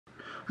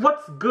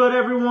What's good,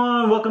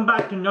 everyone? Welcome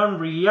back to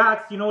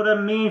NunReacts. You know what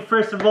I mean?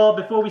 First of all,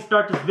 before we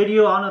start this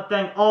video, I want to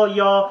thank all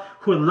y'all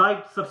who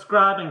liked,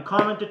 subscribed, and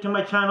commented to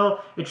my channel.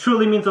 It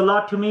truly means a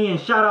lot to me. And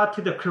shout out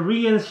to the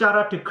Koreans, shout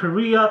out to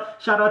Korea,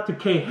 shout out to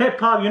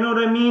K-Hiphop. You know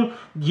what I mean?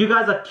 You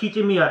guys are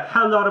teaching me a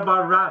hell lot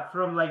about rap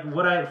from like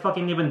what I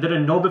fucking even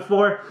didn't know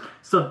before.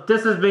 So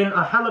this has been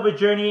a hell of a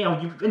journey,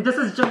 and this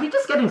is we're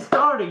just getting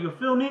started. You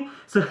feel me?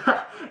 So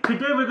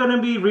today we're gonna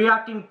be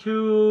reacting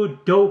to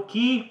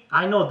Dok2.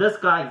 I know this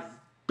guy's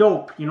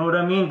dope, you know what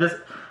I mean? This,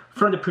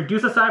 from the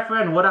producer side for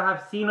it and what I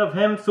have seen of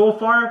him so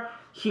far,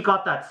 he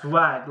got that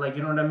swag, like,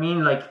 you know what I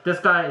mean? Like, this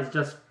guy is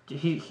just,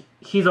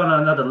 he's on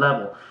another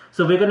level.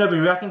 So we're gonna be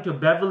reacting to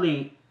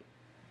Beverly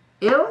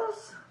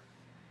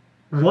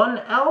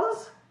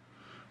 1lls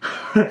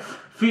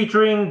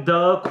featuring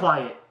the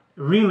Quiett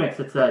remix,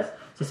 it says.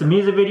 So it's a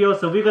music video,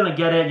 so we're gonna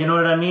get it, you know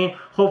what I mean?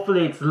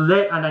 Hopefully it's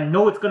lit, and I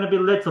know it's gonna be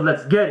lit, so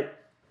let's get it.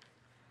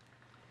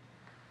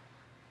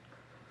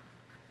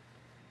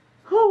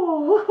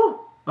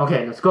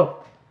 Okay, let's go.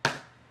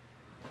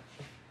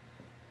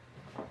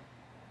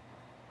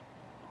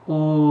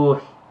 Ooh,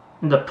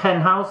 in the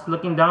penthouse,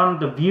 looking down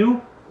the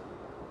view.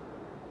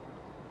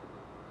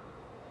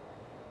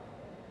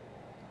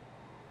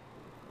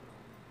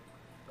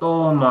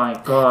 Oh my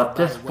god,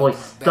 this boy's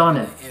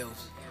stunning.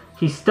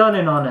 He's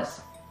stunning on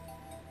us.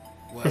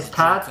 His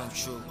tats.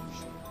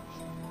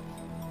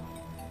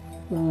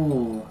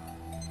 Ooh.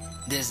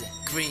 There's a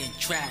green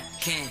track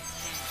can.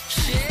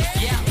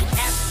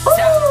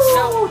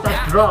 Ooh,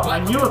 that drop, I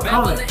knew it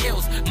coming.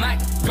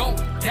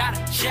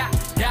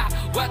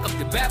 Welcome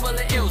to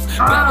Beverly 1lls.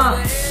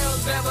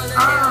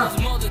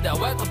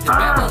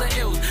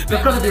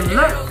 It's gonna be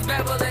lit.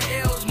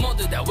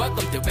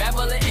 Welcome to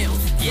Beverly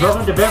 1lls.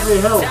 Welcome to Beverly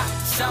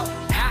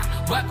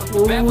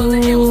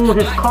Hills. Ooh,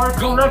 his card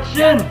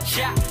collection.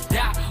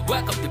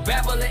 Welcome to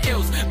Beverly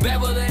 1lls.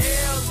 Beverly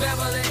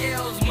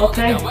 1lls.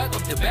 Okay.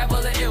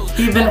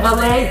 He's in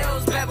LA.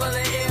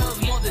 Beverly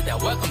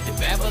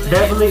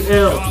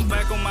 1lls.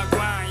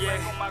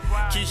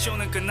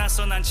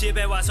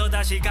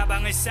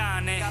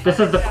 This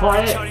is the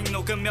Quiett.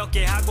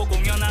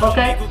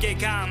 Okay.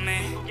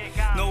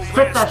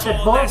 Spit that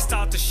shit, boy.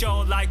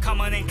 Like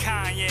Colin and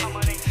Kanye.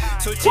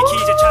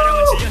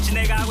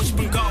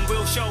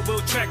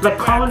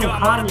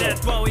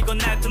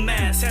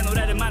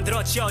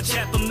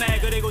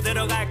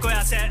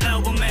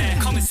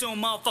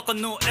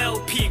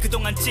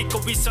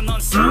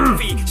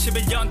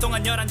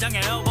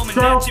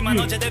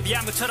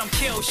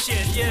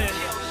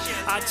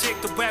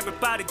 아직도 랩을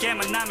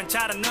빠르게만 나면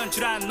잘하는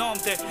줄 아는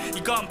놈들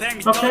이건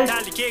 100m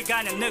달리기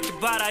가냐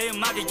느껴봐라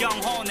음악의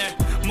영혼을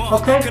뭐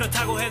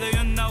그렇다고 해도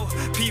you know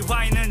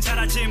BY는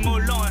잘하지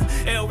물론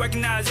It'll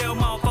recognize you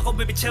motherfucker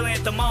we be chillin'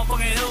 at the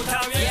motherfucking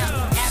hilltop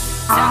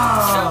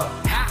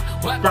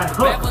that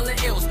hook.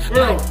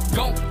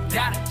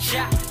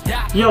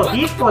 Yo,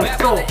 these boys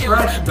so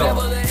fresh though.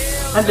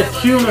 And the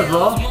tune as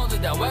well.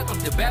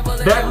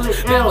 Beverly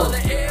 1lls.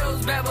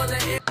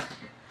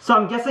 So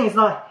I'm guessing it's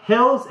not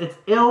Hills, it's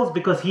Ills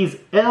because he's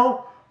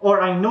ill, or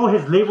I know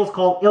his label's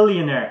called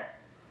Illionaire.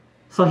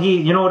 So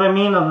he, you know what I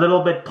mean? A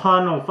little bit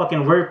pun or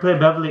fucking wordplay,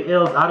 Beverly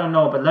 1lls, I don't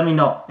know, but let me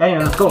know.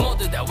 Anyway, let's go. Woo!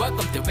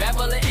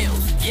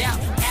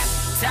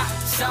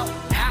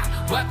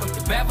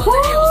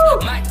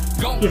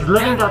 He's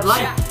living that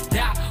life.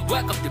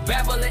 Welcome to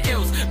Beverly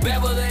 1lls.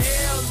 Beverly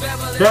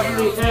 1lls.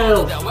 Beverly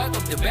 1lls.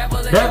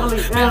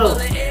 Beverly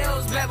 1lls.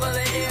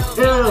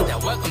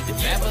 Welcome to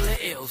Beverly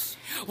 1lls.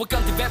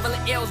 Welcome to Beverly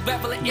 1lls,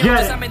 Beverly 1lls.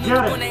 Get I'm in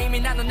the name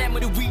and I know that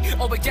we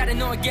over got to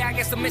know again. I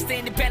guess I'm Mr.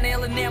 Independent,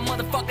 Illinois,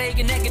 motherfucker,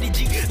 egg negative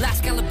G.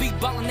 Last color beat,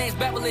 ballin' names,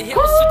 Beverly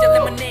 1lls. Such a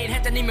lemonade,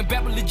 had the name of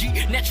Beverly G.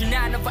 Natural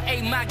 9 over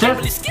 8, my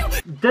Beverly skill.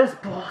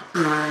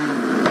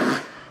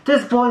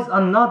 This boy's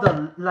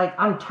another, like,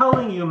 I'm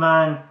telling you,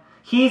 man,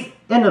 he's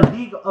in a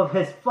league of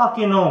his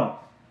fucking own.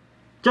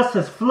 Just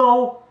his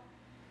flow,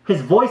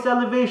 his voice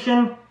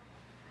elevation.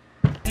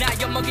 Now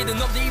you're mugging the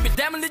number even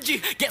damn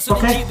legit. Guess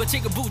what the G, but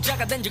take a boot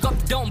jack, then you got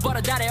the dome, but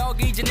I died all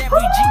each and every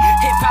G.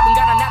 Hip hop and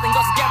got nothing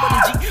goes together the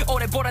G. Oh,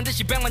 they bought on this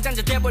shit, bang one the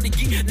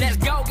G. Let's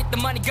go, get the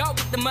money, go,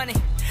 get the money.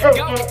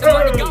 Go, get the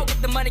money, go,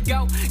 get the money,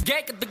 go.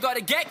 Get the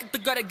gotta, get the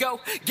gotta go.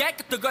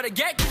 Get the gotta,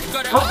 get the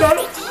gotta go.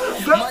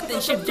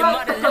 Mother shit, your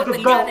mother,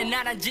 nothing got it,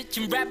 not a jit,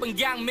 and rap and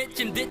gang, Mitch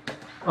and dit.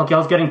 Okay, I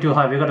was getting too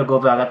high. We gotta go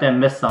back. I think I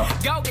missed some.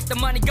 Go get the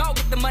money, go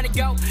get the money,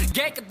 go.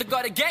 Get the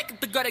gotta, get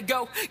the gotta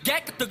go.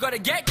 Get the gotta,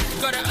 get the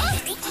gotta.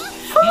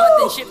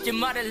 Mother shit, your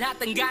mother,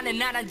 nothing got it,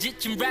 not a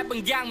jit, and rap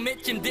and gang,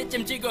 Mitch and dit,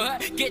 and jiggle her.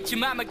 Get your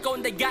mama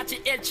going, they got you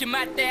itching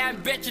my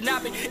damn bitch, and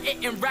I've been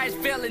eating rice,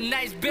 feeling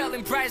nice,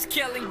 billing price,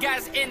 killing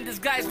guys in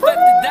disguise, 50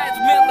 dice,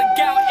 million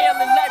count,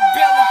 ailing like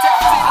billing,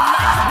 taxing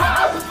like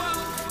wow.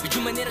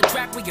 You need a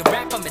track where you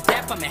rap, I'm a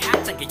tap, I'm a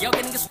hat, like a yoga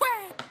nigga swag.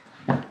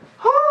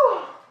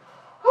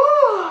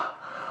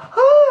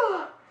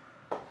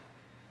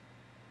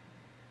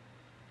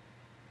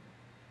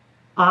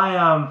 I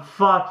am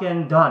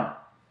fucking done.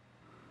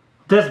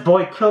 This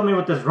boy killed me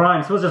with his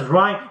rhymes. So it's just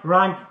rhyme.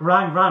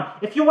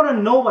 If you want to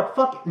know what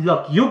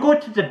look, you go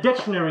to the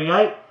dictionary,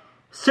 right?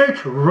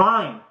 search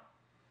rhyme,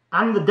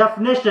 and the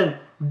definition,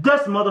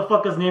 this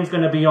motherfucker's name's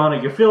gonna be on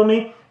it, you feel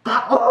me?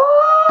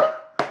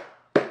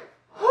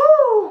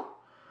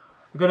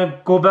 We're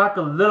gonna go back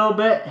a little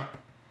bit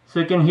so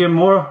you can hear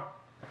more.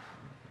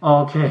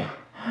 Okay.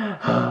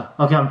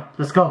 Okay,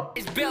 let's go.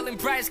 It's building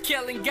price,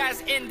 killing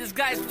guys in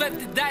disguise,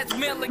 50 dice,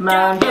 million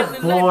Man, this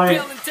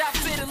boy.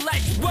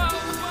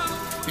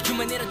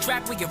 You need a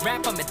trap with your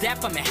rap, I'm a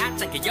dap, I'm a hat,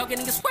 like a yoga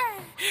nigga swear.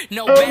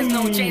 No bands,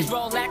 no chains,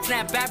 Rolex,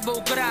 snap back,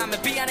 boo, but I'm a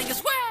piano nigga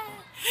swear.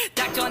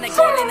 Dok2 내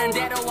꼴리는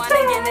대로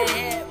하는 게 내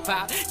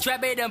힙합.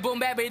 트랩이든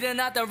붐밥이든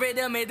어떤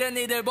리듬이든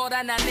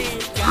이들보다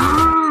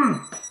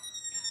나니까.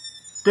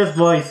 This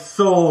boy is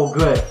so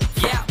good.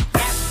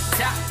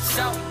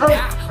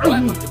 Yeah,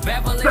 welcome to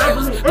Beverly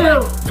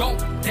 1lls. Go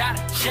down,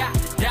 shot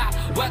down.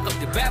 Welcome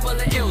to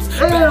Beverly 1lls.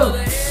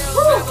 Beverly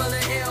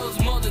 1lls.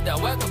 모두 다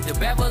welcome to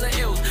Beverly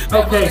 1lls.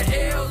 Okay.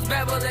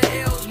 Beverly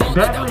 1lls.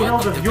 Beverly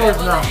 1lls is yours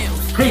now.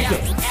 Take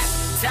it.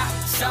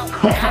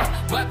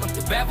 Welcome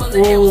to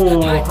Beverly 1lls.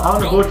 Oh, I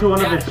want to go to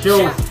one of the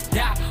shows.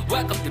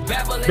 Welcome to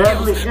Beverly 1lls.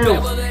 Beverly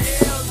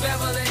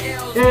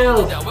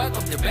 1lls.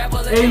 Welcome to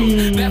Beverly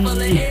 1lls. Beverly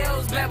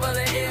 1lls.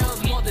 Beverly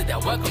 1lls. 모두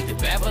다 welcome to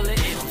Beverly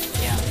 1lls.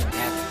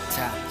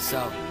 So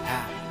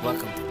high,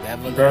 welcome to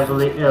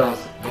Beverly 1lls.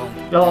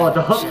 Yo,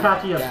 the hook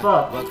catchy as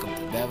fuck. Welcome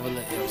to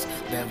Beverly 1lls.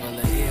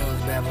 Beverly 1lls,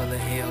 Beverly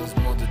 1lls,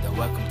 modu da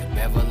welcome to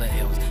Beverly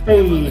 1lls.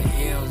 Hey,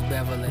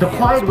 the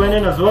Quiett went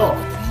in as well.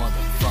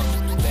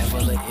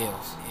 Beverly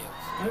 1lls.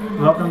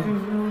 Welcome.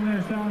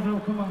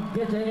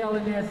 Get your ill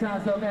in there,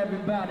 sounds up,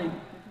 everybody.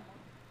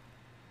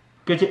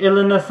 Get your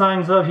illness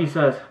signs up, he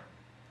says.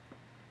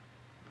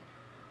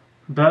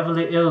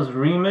 Beverly 1lls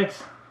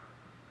remix.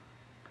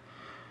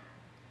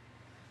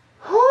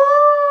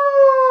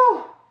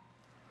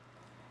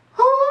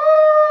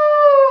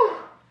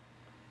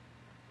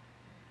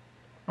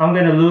 I'm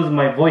gonna lose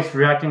my voice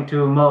reacting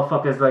to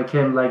motherfuckers like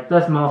him. Like,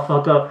 this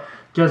motherfucker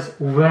just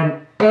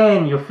went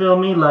in, you feel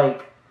me?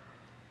 Like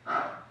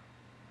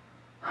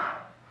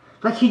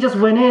he just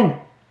went in.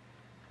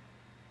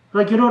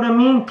 Like, you know what I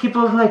mean?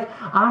 People's like,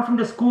 I'm from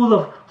the school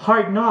of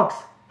hard knocks.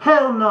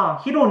 Hell no,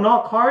 he don't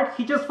knock hard.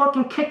 He just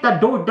fucking kicked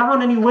that door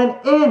down and he went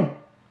in.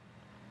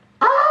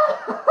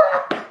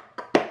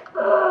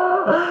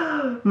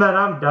 Man,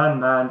 I'm done,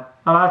 man.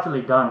 I'm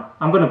actually done.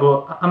 I'm gonna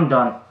go. I'm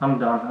done.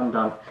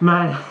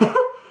 Man,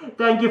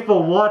 thank you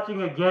for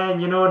watching again.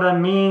 You know what I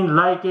mean?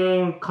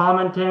 Liking,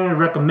 commenting,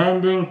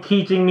 recommending,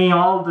 teaching me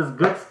all this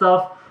good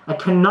stuff. I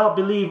cannot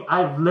believe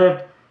I've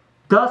lived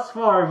thus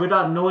far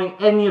without knowing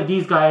any of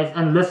these guys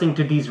and listening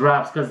to these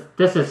raps, because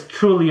this is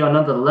truly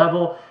another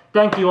level.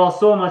 Thank you all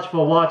so much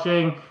for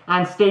watching,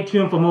 and stay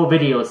tuned for more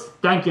videos.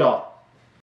 Thank you all.